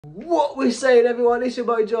What we saying, everyone? It's your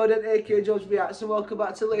boy Jordan, aka George Reacts, and welcome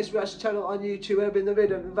back to the latest reaction channel on YouTube, where we bring the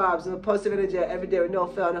rhythm, the vibes, and the positive energy every day with no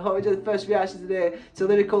fail. And I hope you enjoyed the first reaction today to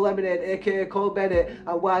Lyrical Lemonade, aka Cole Bennett,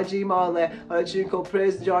 and YG Marley on a tune called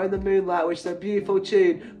Praise the Joy in the Moonlight, which is a beautiful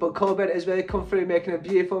tune. But Cole Bennett has really come through making a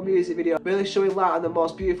beautiful music video, really showing light on the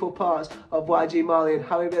most beautiful parts of YG Marley and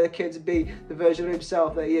how he really came to be the version of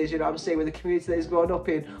himself that he is, you know what I'm saying, with the community that he's grown up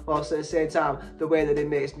in, whilst at the same time, the way that he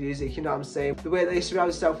makes music, you know what I'm saying, the way that he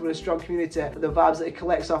surrounds himself with a strong community, and the vibes that he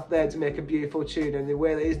collects off there to make a beautiful tune, and the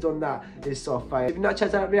way that he's done that is so fire. If you've not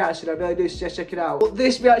checked out that reaction, I really do suggest checking it out. But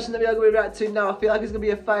this reaction that we are going to react to now, I feel like it's going to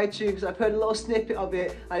be a fire tune because I've heard a little snippet of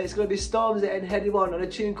it, and it's going to be Stormzy and Headie on a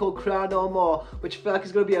tune called Cry No More, which I feel like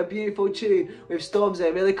is going to be a beautiful tune with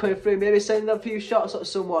Stormzy really coming through, maybe sending a few shots at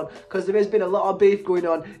someone, because there has been a lot of beef going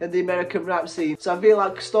on in the American rap scene. So I feel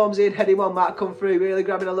like Stormzy and Headie might come through, really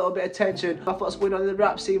grabbing a little bit of attention off what's going on in the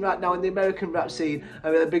rap scene right now, in the American rap scene,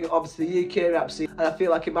 and really bring it up to the UK rap scene. And I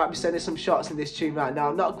feel like he might be sending some shots in this tune right now.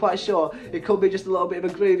 I'm not quite sure. It could be just a little bit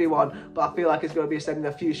of a groovy one, but I feel like he's going to be sending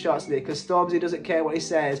a few shots in it, because Stormzy doesn't care what he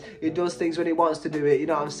says. He does things when he wants to do it, you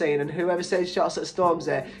know what I'm saying? And whoever sends shots at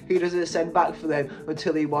Stormzy, he doesn't send back for them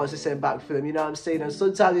until he wants to send back for them, you know what I'm saying? And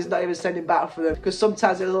sometimes he's not even sending back for them, because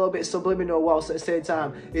sometimes it's a little bit subliminal, whilst at the same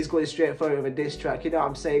time he's going straight for it with a diss track, you know what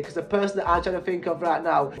I'm saying? Because the person that I'm trying to think of right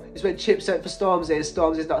now is when Chip sent for Stormzy, and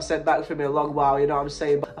Stormzy's not sent back for him in a long while, you know what I'm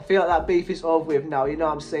saying? But I feel like that beef is over with now, you know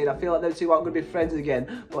what I'm saying? I feel like them two aren't going to be friends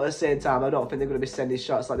again, but at the same time, I don't think they're going to be sending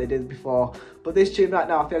shots like they did before. But this tune right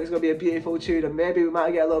now, I feel like it's going to be a beautiful tune, and maybe we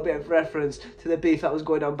might get a little bit of reference to the beef that was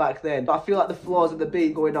going on back then. But I feel like the flows of the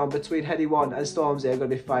beat going on between Headie and Stormzy are going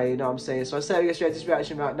to be fire, you know what I'm saying? So I say we get straight to this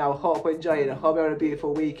reaction right now. Hope you enjoy it. I hope you had a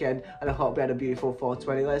beautiful weekend, and I hope you had a beautiful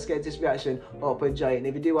 420. Let's get into this reaction. Hope you enjoy it. And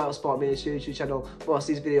if you do want to support me in this YouTube channel, most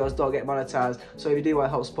of these videos don't get monetized. So if you do want to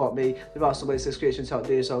help support me, there are some links in the description to help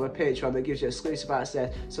do so. I have a Patreon that gives you exclusive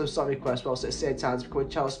access, some song requests, but also at the same time to become a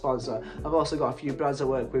channel sponsor. I've also got a few brands I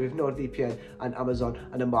work with NordVPN and Amazon,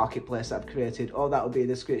 and a marketplace that I've created. All that will be in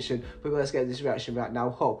the description. But let's get this reaction right now.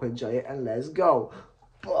 Hope you enjoy it, and let's go.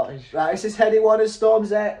 Right, this is Headie and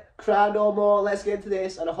Stormzy, Cry No More. Let's get into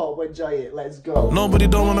this, and I hope you enjoy it. Let's go. Nobody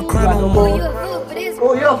don't wanna cry no more.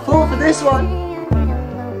 Oh, you're a fool for this one.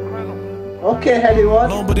 Okay, Headie one.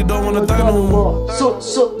 Nobody don't wanna die no more.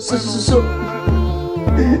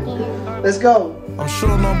 Let's go. I'm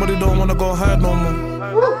sure nobody don't wanna go high no more.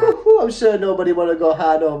 I'm sure nobody wanna go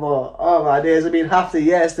high no more. Oh my days, I've been half the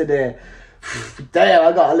yesterday. Damn,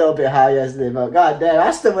 I got a little bit high yesterday, but god damn, I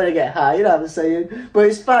still want to get high, you know what I'm saying? But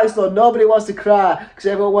it's facts though, nobody wants to cry, because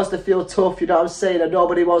everyone wants to feel tough, you know what I'm saying? And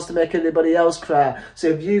nobody wants to make anybody else cry. So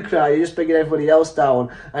if you cry, you're just bringing everybody else down,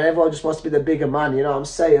 and everyone just wants to be the bigger man, you know what I'm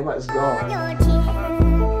saying? Let's go.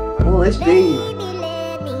 Oh, this beat.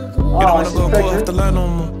 Oh, this is pregnant. The line no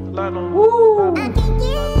more. Woo!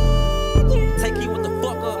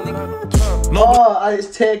 Oh, and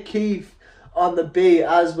it's Take Keith on the beat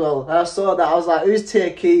as well. And I saw that, I was like, who's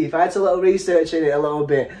Take Keith? I had a little research in it a little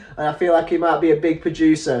bit, and I feel like he might be a big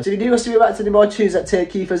producer. So if you do want to see me back to any more tunes that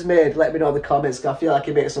Take Keith has made, let me know in the comments, because I feel like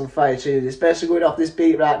he makes some fire tunes, especially going off this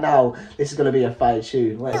beat right now. This is going to be a fire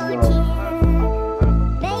tune. Let's go.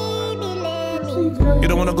 You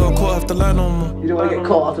don't want to go caught off the line no more. You don't want to get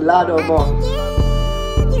caught off the line no more.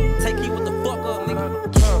 Take Keith with the fuck up,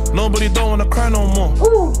 nigga. Nobody don't want to cry no more.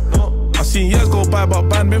 Ooh. I seen years go by, but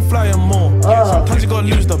band been flying more. Sometimes you gotta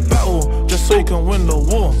lose the battle just so you can win the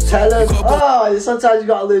war. Tell him, sometimes you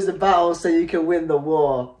gotta lose the battle so you can win the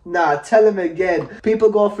war. Nah, tell him again.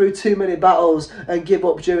 People go through too many battles and give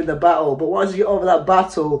up during the battle, but once you get over that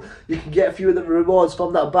battle, you can get a few of the rewards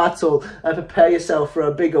from that battle and prepare yourself for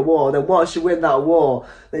a bigger war. Then once you win that war,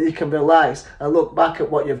 then you can relax and look back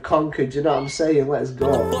at what you've conquered, you know what I'm saying? Let's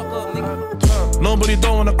go. Nobody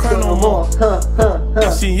don't wanna cry no more. I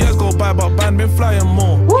seen years go by, but band been flying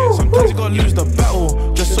more. Sometimes you gotta lose the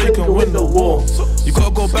battle just so you can win the war. You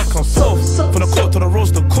gotta go back and forth, from the court to the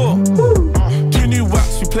roast to court. 2 new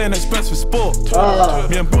wax, we playing expensive sport.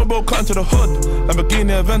 Me and bro cut into the hood,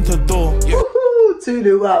 Lamborghini Aventador. 2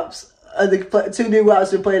 new apps. And the 2 new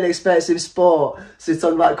waps been playing expensive sport. So it's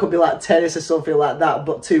talking about, it could be like tennis or something like that,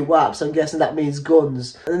 but 2 waps, I'm guessing that means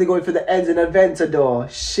guns. And then they're going for the ends in Aventador.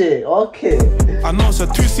 Shit, okay. I know it's a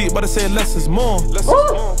 2-seat, but they say less is more.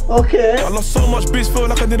 Okay. I lost so much beats, feel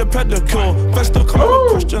like I need a pedicure. Best to come out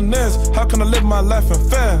with questionnaires. How can I live my life in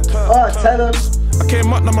fair? Oh, tell them. I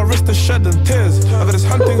came up, now my wrist is shedding tears. I got this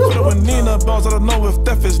hunting for the Nina bells, I don't know if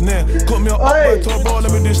death is near. Got me up to a bro,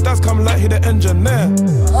 let me do stats, come like he the engineer.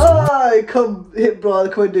 Oh, come hit bro,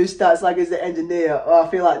 come and do stats like he's the engineer. Oh, I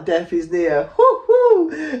feel like death is near. Woo-hoo.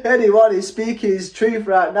 Headie One is speaking his truth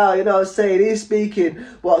right now, you know what I'm saying? He's speaking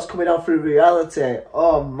what's coming on through reality.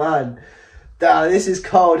 Oh man. Damn, this is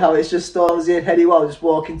cold how it's just Stormzy and Headie One just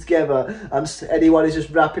walking together and Headie One is just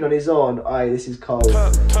rapping on his own. Aye, this is cold.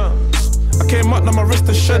 I came up, now my wrist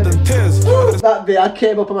is shedding tears. That bit, I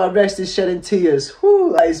came up and my wrist is shedding tears.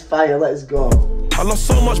 Whew, that is fire, let's go. I lost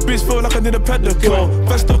so much beats, feel like I need a pedicure.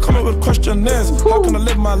 Feds still coming with questionnaires. How can I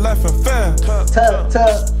live my life in fair?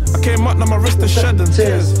 I came up, now my wrist is shedding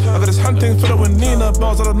tears. I got this hunting filler with Nina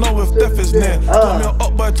bells, I don't know if death is near. Got me an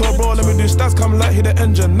up by tour, bro, let me do stats, come like he the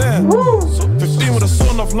engineer. 15 with a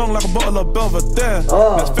sawn off long like a bottle of Belvedere.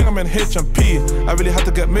 Next thing I'm in H&P, I really had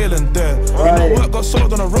to get mail in there. You know work got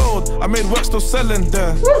sold on the road, I made work still selling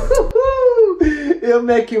there. He'll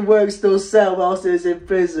making work still sell whilst he was in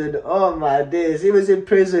prison. Oh my days, he was in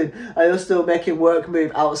prison and he was still making work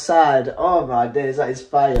move outside. Oh my days, that is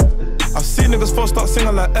fire. I've seen niggas first start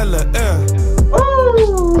singing like Ella Air.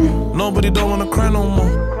 Nobody don't wanna cry no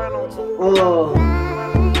more.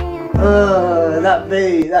 That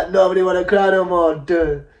beat, that nobody wanna cry no more.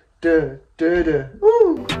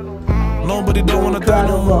 Nobody don't wanna die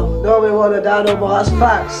no more. Nobody wanna die no more, that's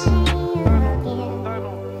facts.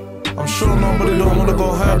 I'm sure nobody don't wanna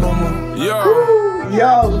go high no more.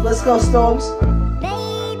 Yo, let's go Storms.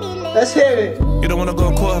 Let's hear it. You don't wanna go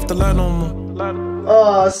caught off the line no more.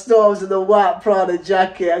 Oh, Storms in the white Prada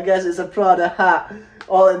jacket. I guess it's a Prada hat.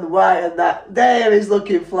 All in white and that. Damn, he's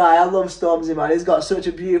looking fly. I love Stormzy, man. He's got such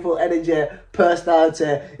a beautiful energy,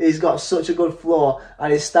 personality. He's got such a good flow.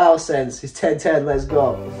 And his style sense. He's 10-10, let's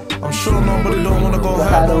go. I'm sure nobody don't wanna go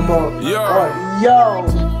high no more. Yo.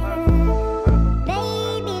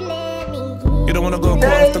 You don't wanna go caught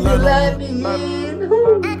off the line no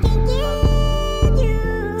more.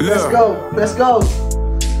 Let's go, let's go.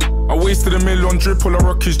 I wasted $1 million on drip, all I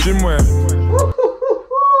rock is gym wear.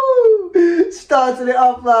 Starting it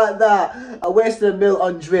off like that. I wasted $1 million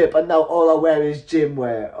on drip and now all I wear is gym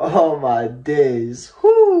wear. Oh my days.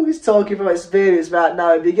 Whoo, he's talking from experience right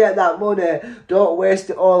now. If you get that money, don't waste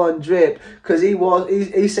it all on drip. Because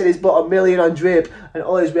he said he's bought $1 million on drip and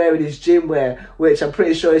all he's wearing is gym wear, which I'm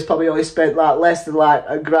pretty sure he's probably only spent like less than like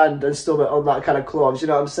 $1,000 and stomach on that kind of clothes. You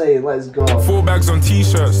know what I'm saying? Let's go. 4 bags on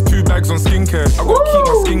t-shirts, 2 bags on skincare. I gotta keep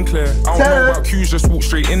my skin clear. I don't know about cues, just walk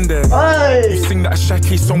straight in there. You sing that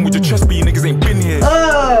Shaq song with your chest, but you niggas ain't been here.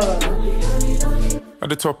 At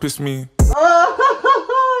the top it's me.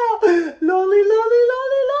 Lolly, lolly,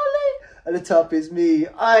 lolly, lolly. At the top is me.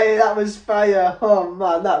 Aye, that was fire. Oh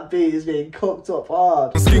man, that beat is being cooked up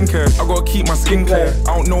hard. Skincare, I gotta keep my skin clear.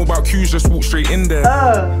 I don't know about cues, just walk straight in there.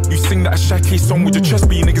 You sing that Shaq song with your chest,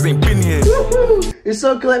 but you niggas ain't been here. It's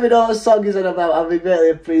so cool, let me know what the song is about. I'd be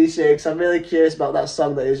really appreciated because I'm really curious about that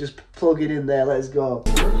song that he was just plugging in there. Let's go.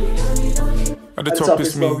 At the top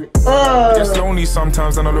is me. It gets lonely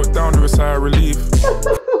sometimes and I look down to a sigh of relief.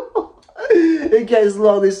 It gets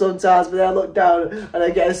lonely sometimes, but then I look down and I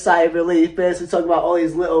get a sigh of relief. Basically talking about all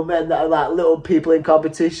these little men that are like little people in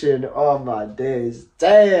competition. Oh my days.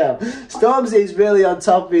 Damn. Stormzy's really on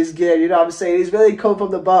top of his game, you know what I'm saying? He's really come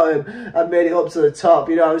from the bottom and made it up to the top,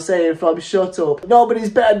 you know what I'm saying? From shut up. Nobody's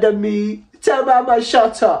better than me. Tell my man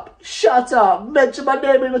shut up. Shut up. Mention my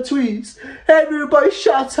name in my tweets. Hey everybody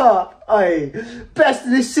shut up. Aye. Best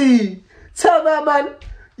in the scene. Tell my man.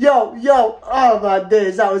 Yo, oh my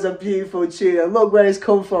days, that was a beautiful tune. And look where it's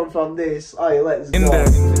come from this. Aye, let's go. In there,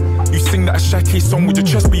 you sing that Shaq song with your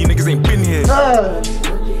chest, but you niggas ain't been here.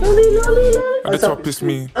 At the top it's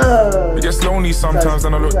me. It gets lonely sometimes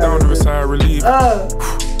and I look down to a sigh of relief.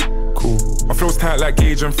 Cool. My flow's tight like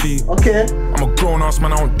Gauge and Fee. Okay. I'm a grown ass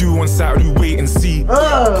man, I don't do one side, I do wait and see.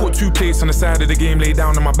 Put 2 plates on the side of the game, lay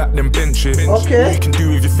down on my back, then bench it. Okay. All you can do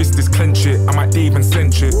with your fist is clench it. I might Dave and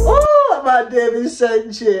cinch it. My David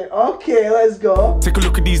Cinch it. Okay, let's go. Take a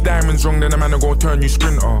look at these diamonds wrong, then a man gonna turn you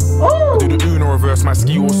sprinter. I do the Uno reverse, my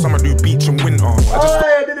ski all summer, do beach and winter.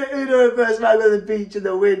 I did the Uno reverse, man, go to the beach in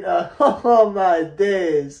the winter. Oh my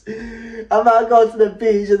days. I might go to the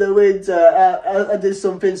beach in the winter. I did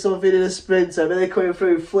something in a sprinter, really coming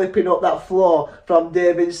through, flipping up that floor from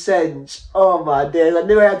David Cinch. Oh my days. I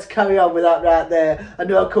knew I had to carry on with that right there. I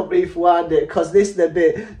knew I couldn't rewind it, because this is the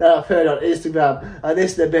bit that I've heard on Instagram, and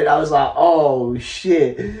this is the bit I was like, oh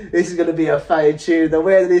shit, this is going to be a fire tune. The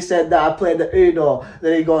way that he said that, I played the Uno,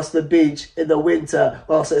 then he goes to the beach in the winter,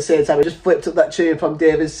 whilst at the same time he just flipped up that tune from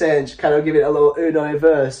David Cinch, kind of giving it a little Uno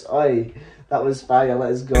reverse. Aye, that was fire,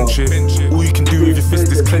 let's go. All you can do with your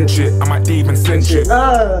fist is clench it. I might Dave and cinch it.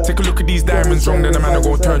 Take a look at these diamonds wrong, then a man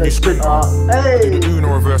gonna turn you sprinter. I do the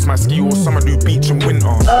Uno reverse, my ski all summer, do beach and winter.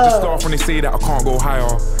 I just laugh when they say that I can't go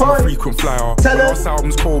higher. I'm a frequent flyer. My last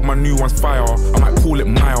album's cold, my new one's fire. I might call it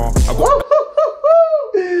Maya.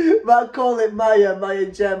 might call it Maya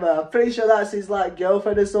Gemma. I'm pretty sure that's his like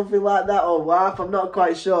girlfriend or something like that, or wife. I'm not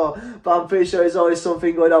quite sure, but I'm pretty sure there's always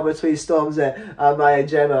something going on between Stormzy and Maya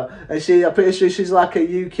Gemma. And I'm pretty sure she's like a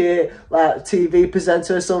UK like TV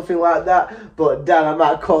presenter or something like that. But damn, I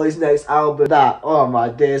might call his next album that. Oh my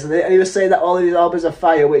days! And he was saying that all of his albums are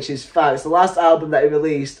fire, which is facts. The last album that he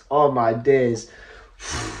released, oh my days.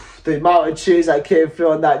 The amount of tunes that came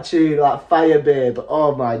through on that tune, like Fire Babe,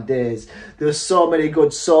 oh my days. There were so many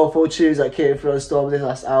good soulful tunes that came through on Stormzy's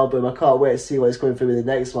last album. I can't wait to see what's coming through with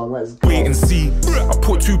the next one. Let's go. Wait and see. I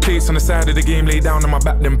put 2 plates on the side of the game, lay down on my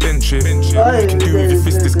back, then bench it. What you can do with your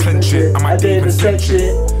fist is clench it. I might even stretch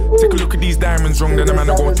it. Take a look at these diamonds wrong, then the man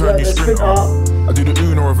I go turn you sprinter. I do the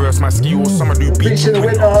Uno reverse, my ski or some I do beach in the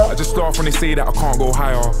winter. I just laugh when they say that I can't go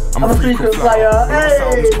higher. I'm a frequent flyer. My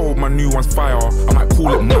album's cold, my new one's fire. I might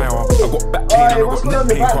call it Maya. I got back pain and I got neck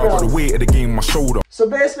pain, cause I got the weight of the game on my shoulder. So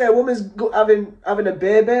basically a woman's having a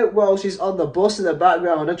baby while she's on the bus in the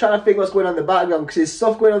background. I'm trying to think what's going on in the background, because there's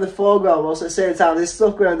stuff going on in the foreground, whilst at the same time there's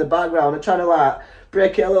stuff going on in the background. I'm trying to like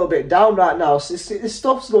break it a little bit down right now. So this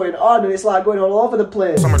stuff's going on and it's like going all over the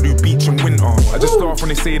place. Some I do beach and winter. I just laugh when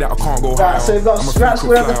they say that I can't go higher. Right, so you've got scraps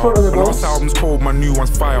going on the front of the bus. My album's cold, my new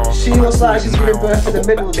one's fire. She looks like she's giving birth in the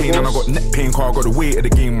middle of the bus. And I got neck pain, cause I got the weight of the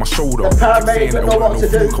game on my shoulder. The paramedics don't know what to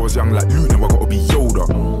do. I was young like Luke, now I gotta be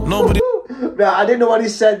Yoda. Nobody. Right, I didn't know what he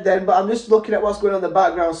said then, but I'm just looking at what's going on in the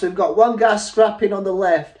background. So we've got one guy scrapping on the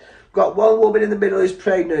left, we've got one woman in the middle who's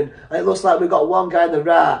pregnant, and it looks like we've got one guy in the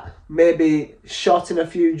right, maybe shotting a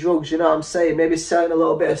few drugs, you know what I'm saying? Maybe selling a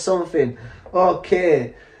little bit of something.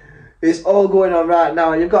 Okay. It's all going on right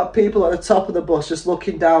now, and you've got people at the top of the bus just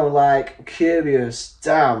looking down like curious.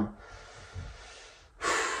 Damn.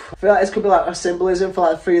 I feel like this could be like a symbolism for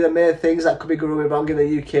like 3 of the main things that could be going wrong in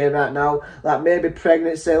the UK right now. Like maybe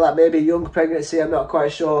pregnancy, like maybe young pregnancy, I'm not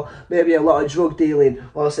quite sure. Maybe a lot of drug dealing.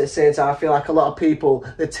 Whilst at the same time, I feel like a lot of people,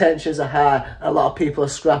 the tensions are high, and a lot of people are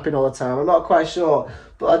scrapping all the time. I'm not quite sure,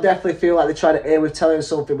 but I definitely feel like they're trying to aim with telling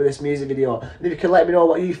something with this music video. And if you can let me know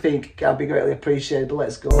what you think, that'd be greatly appreciated. But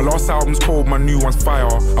let's go. My last album's cold, my new one's fire.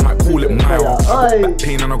 I might call it Maya. I got back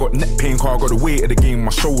pain and I got neck pain, cause I got the weight of the game on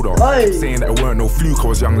my shoulder. Saying that it weren't no fluke, I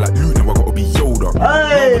was young like Luke, now I gotta be Yoda.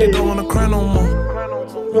 Nobody don't wanna cry no more.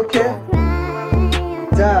 Okay.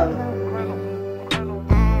 Damn.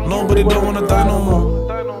 Nobody don't wanna die no more.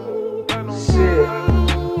 Shit.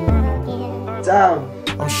 Damn.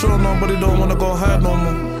 I'm sure nobody don't wanna go hide no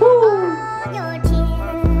more.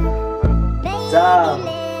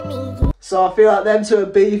 Damn. So I feel like them two are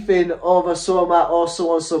beefing over someone might also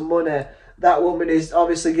want some money. That woman is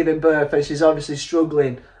obviously giving birth and she's obviously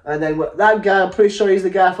struggling. And then that guy, I'm pretty sure he's the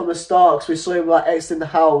guy from the Starks. We saw him like exiting the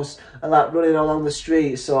house and like running along the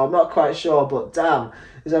street. So I'm not quite sure, but damn.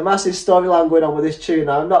 There's a massive storyline going on with this tune.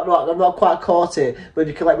 Now, I'm not quite caught it, but if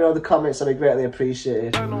you can let me know in the comments, that'd be greatly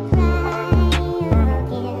appreciated.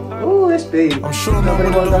 Ooh, this beat. I'm sure nobody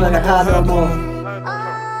wants to hard no more.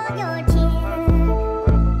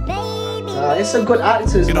 It's some good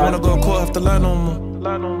actors, you man. don't wanna go caught off the line no more.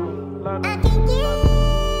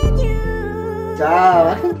 Damn, I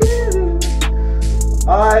can get it.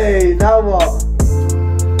 Aye, now what?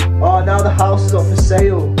 Oh, now the house is up for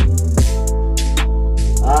sale.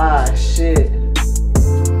 Ah, shit.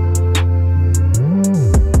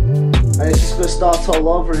 And it's just gonna start all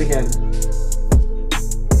over again.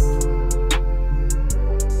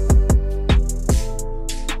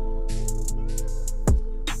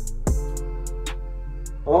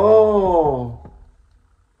 Oh.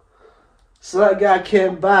 So that guy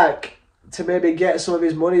came back to maybe get some of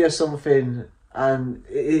his money or something, and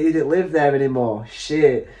he didn't live there anymore.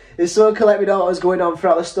 Shit. If someone could let me know what was going on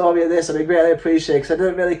throughout the story of this, I'd be greatly appreciated, because I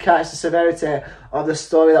didn't really catch the severity of the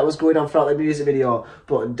story that was going on throughout the music video.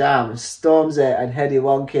 But damn, Stormzy and Headie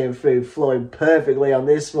 1 came through flowing perfectly on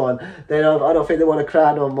this one. I don't think they want to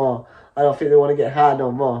cry no more. I don't think they want to get hard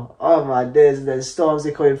no more. Oh my days, and then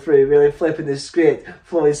Stormzy coming through, really flipping the script,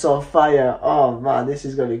 flowing so fire. Oh man, this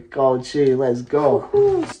is going to be gold tune, let's go.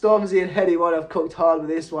 Stormzy and Headie 1 have cooked hard with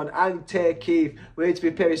this one, and Tay Keith, we need to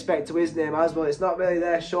be pay respect to his name as well. It's not really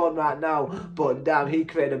there shown right now, but damn, he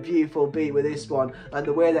created a beautiful beat with this one, and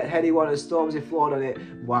the way that Headie 1 and Stormzy flowed on it,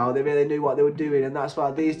 wow, they really knew what they were doing, and that's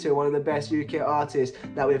why these two are one of the best UK artists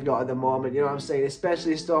that we've got at the moment, you know what I'm saying,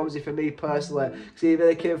 especially Stormzy for me personally, because he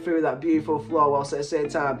really came through with that that beautiful flow, whilst at the same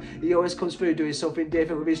time he always comes through doing something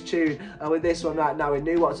different with his tune. And with this one right now, he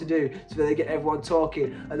knew what to do to really get everyone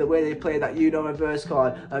talking, and the way they played that reverse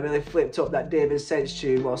chord and really flipped up that David Sense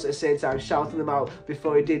tune, whilst at the same time shouting them out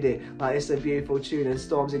before he did it. Like, it's a beautiful tune, and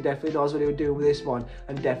Stormzy definitely knows what he was doing with this one,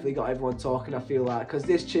 and definitely got everyone talking, I feel like, because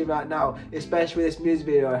this tune right now, especially with this music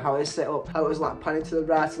video, how it's set up, how it was like panning to the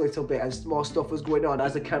right a little bit and more stuff was going on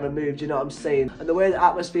as the camera moved, you know what I'm saying, and the way the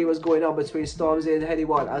atmosphere was going on between Stormzy and Headie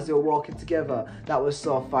as they were walking together, that was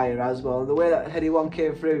so fire as well. And the way that Headie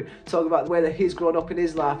came through, talking about the way that he's grown up in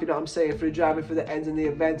his life, you know what I'm saying, through driving through the ends and the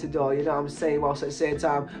Aventador, you know what I'm saying, whilst at the same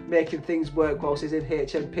time making things work whilst he's in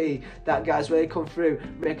HMP. That guy's really come through,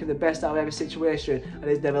 making the best out of every situation, and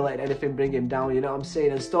he's never letting anything bring him down, you know what I'm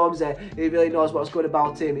saying. And Stormzy, he really knows what's good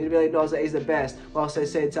about him, he really knows that he's the best, whilst at the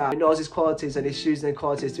same time he knows his qualities and he's using the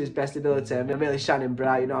qualities to his best ability, and they're really shining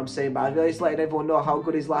bright, you know what I'm saying. But I really just letting everyone know how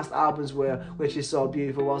good his last albums were, which is so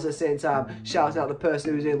beautiful, whilst at the same time shouting out the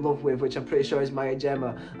person who's in love with, which I'm pretty sure is Maya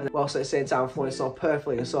Gemma, and whilst at the same time flowing so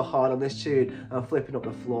perfectly and so hard on this tune and flipping up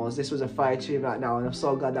the floors. This was a fire tune right now, and I'm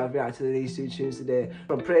so glad that I've reacted to these two tunes today.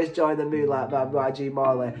 From Praise Joy in the Moonlight by YG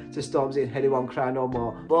Marley to Stormzy and Headie Cry No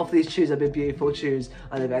More. Both of these tunes have been beautiful tunes,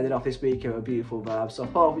 and they've ended off this weekend with a beautiful vibe. So I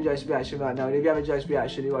hope you enjoyed this reaction right now, and if you have enjoyed this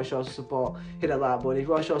reaction, you want to show some support, hit that like button. If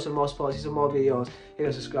you want to show some more support, see some more videos, hit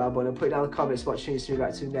the subscribe button and put it down in the comments what tunes to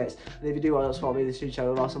react to next. And if you do want to support me in this YouTube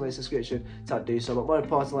channel, also in the description to do so. But more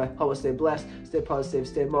importantly, hope you stay blessed, stay positive,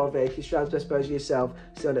 stay motivated, keep striving to best version of yourself.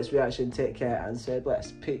 See you on the next reaction, take care and stay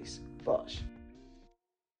blessed. Peace. Bosh.